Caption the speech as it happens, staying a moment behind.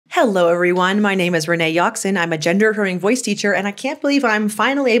Hello, everyone. My name is Renee Yoxon. I'm a gender-affirming voice teacher, and I can't believe I'm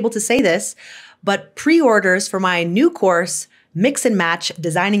finally able to say this, but pre-orders for my new course, Mix and Match,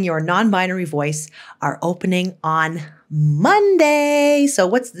 Designing Your Non-Binary Voice, are opening on Monday. So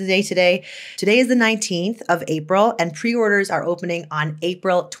what's the day today? Today is the 19th of April, and pre-orders are opening on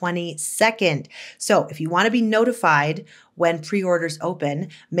April 22nd. So if you want to be notified when pre-orders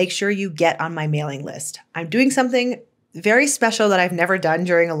open, make sure you get on my mailing list. I'm doing something very special that I've never done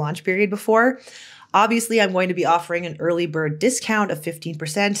during a launch period before. Obviously, I'm going to be offering an early bird discount of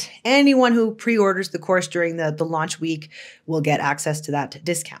 15%. Anyone who pre-orders the course during the launch week will get access to that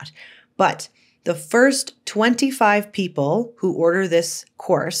discount. But the first 25 people who order this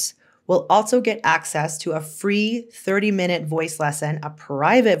course will also get access to a free 30-minute voice lesson, a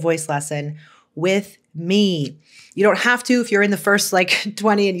private voice lesson with me. You don't have to if you're in the first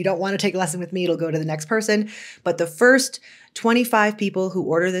 20 and you don't want to take a lesson with me, it'll go to the next person. But the first 25 people who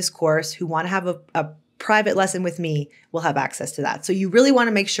order this course who want to have a private lesson with me will have access to that. So you really want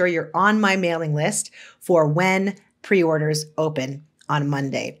to make sure you're on my mailing list for when pre-orders open on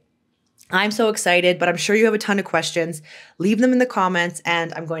Monday. I'm so excited, but I'm sure you have a ton of questions. Leave them in the comments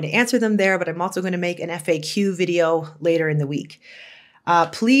and I'm going to answer them there, but I'm also going to make an FAQ video later in the week.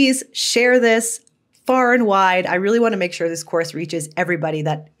 Please share this far and wide. I really want to make sure this course reaches everybody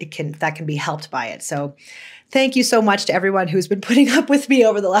that can be helped by it. So thank you so much to everyone who's been putting up with me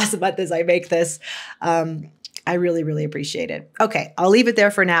over the last month as I make this. I really, really appreciate it. Okay, I'll leave it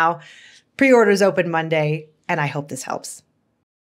there for now. Pre-orders open Monday, and I hope this helps.